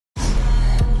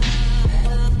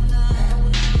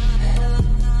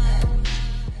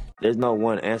There's no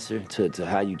one answer to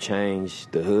how you change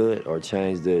the hood or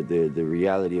change the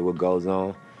reality of what goes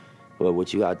on. But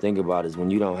what you gotta think about is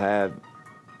when you don't have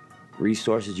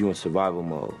resources, you in survival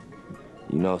mode.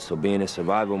 You know, so being in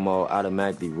survival mode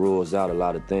automatically rules out a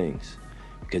lot of things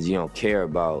because you don't care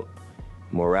about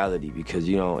morality, because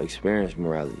you don't experience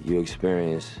morality. You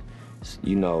experience,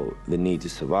 you know, the need to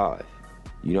survive.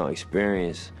 You don't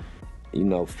experience, you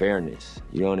know, fairness.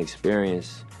 You don't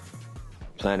experience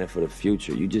planning for the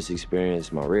future. You just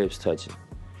experience my ribs touching.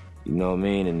 You know what I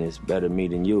mean? And it's better me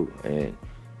than you. And,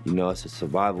 you know, it's a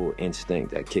survival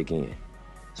instinct that kick in.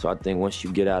 So I think once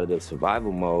you get out of the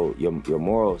survival mode, your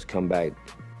morals come back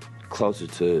closer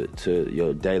to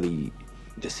your daily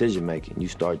decision making. You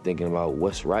start thinking about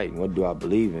what's right and what do I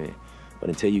believe in. But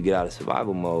until you get out of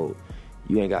survival mode,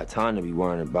 you ain't got time to be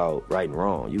worrying about right and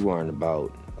wrong. You worrying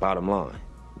about bottom line.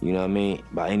 You know what I mean?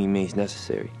 By any means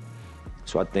necessary.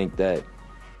 So I think that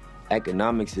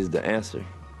economics is the answer.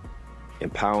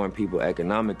 Empowering people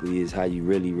economically is how you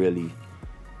really, really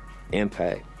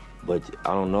impact. But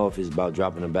I don't know if it's about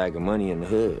dropping a bag of money in the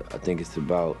hood. I think it's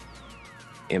about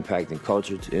impacting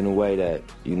culture in a way that,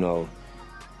 you know,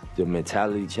 the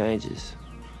mentality changes.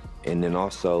 And then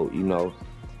also, you know,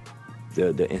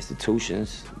 the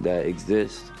institutions that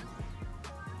exist,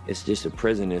 it's just a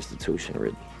prison institution,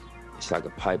 really. It's like a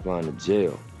pipeline to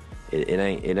jail. It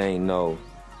ain't no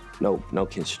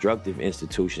constructive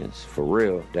institutions for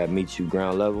real that meet you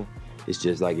ground level. It's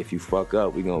just like if you fuck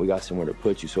up, we got somewhere to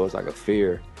put you. So it's like a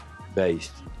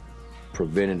fear-based,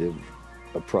 preventative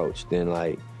approach than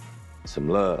like some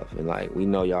love. And like, we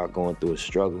know y'all going through a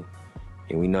struggle,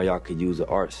 and we know y'all could use an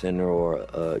art center or,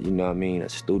 you know what I mean, a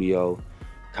studio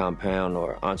compound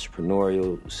or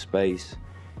entrepreneurial space.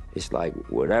 It's like,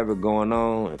 whatever going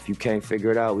on, if you can't figure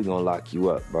it out, we gonna lock you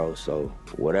up, bro. So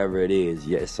whatever it is,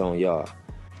 yeah, it's on y'all.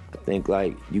 I think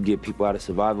like you get people out of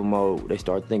survival mode, they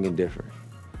start thinking different.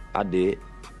 I did,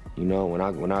 you know,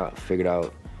 when I figured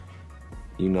out,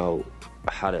 you know,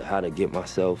 how to get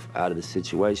myself out of the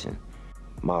situation,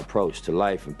 my approach to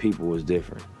life and people was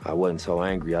different. I wasn't so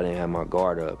angry. I didn't have my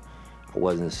guard up. I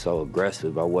wasn't so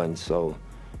aggressive. I wasn't so,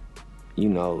 you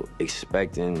know,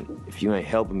 expecting, if you ain't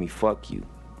helping me, fuck you.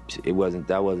 That wasn't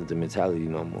the mentality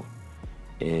no more.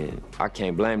 And I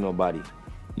can't blame nobody,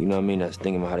 you know what I mean, that's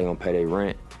thinking about how they gonna pay their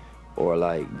rent, or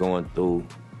like going through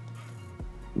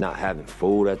not having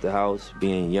food at the house,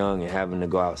 being young and having to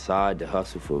go outside to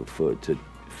hustle to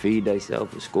feed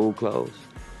themselves with school clothes.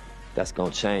 That's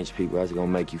gonna change people. That's gonna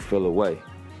make you feel a way,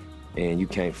 and you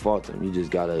can't fault them. You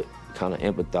just gotta kind of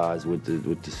empathize with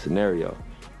the scenario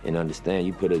and understand.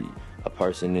 You put a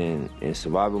person in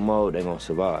survival mode, they're gonna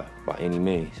survive by any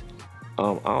means.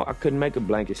 I couldn't make a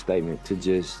blanket statement to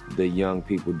just the young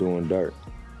people doing dirt.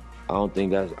 I don't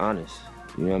think that's honest.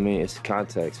 You know what I mean? It's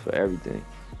context for everything.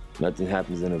 Nothing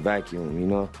happens in a vacuum, you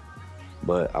know?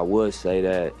 But I would say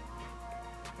that,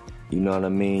 you know what I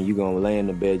mean, you're gonna lay in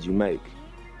the bed you make.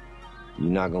 You're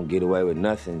not gonna get away with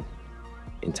nothing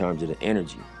in terms of the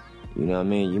energy. You know what I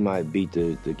mean? You might beat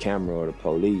the camera or the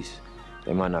police.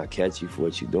 They might not catch you for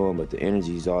what you're doing, but the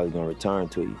energy is always gonna return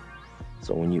to you.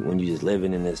 So when you just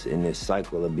living in this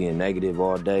cycle of being negative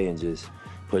all day and just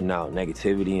putting out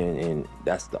negativity, and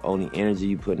that's the only energy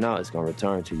you putting out, it's gonna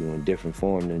return to you in different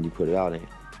form than you put it out in.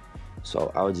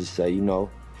 So I would just say, you know,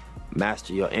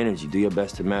 master your energy. Do your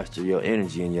best to master your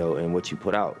energy and what you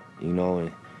put out, you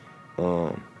know,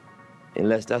 and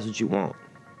unless that's what you want,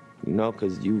 you know,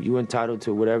 because you entitled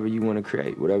to whatever you want to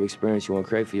create, whatever experience you want to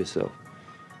create for yourself.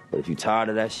 But if you're tired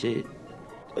of that shit,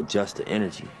 adjust the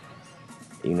energy.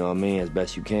 You know what I mean? As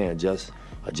best you can. Adjust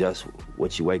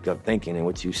what you wake up thinking and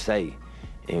what you say.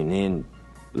 And then,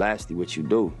 lastly, what you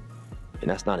do.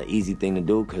 And that's not an easy thing to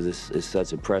do because it's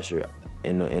such a pressure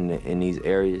in these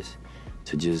areas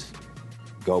to just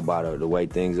go by the way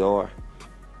things are.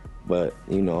 But,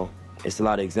 you know, it's a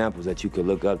lot of examples that you could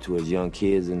look up to as young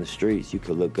kids in the streets. You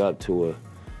could look up to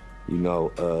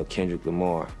Kendrick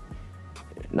Lamar.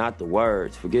 Not the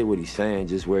words, forget what he's saying,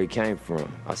 just where he came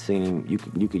from. I seen him, you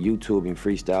could YouTube him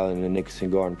freestyling in the Nicholson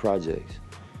Garden Projects.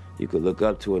 You could look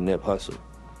up to a Nip Hustle.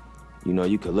 You know,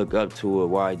 you could look up to a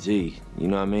YG, you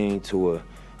know what I mean, to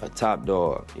a Top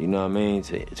Dog, you know what I mean,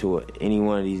 to any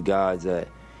one of these guys that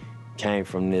came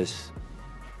from this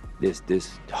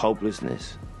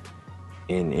hopelessness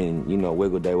and you know,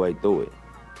 wiggled their way through it.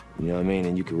 You know what I mean?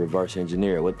 And you can reverse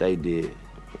engineer what they did.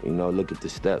 You know, look at the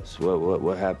steps,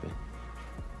 what happened.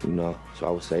 You know, so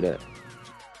I would say that.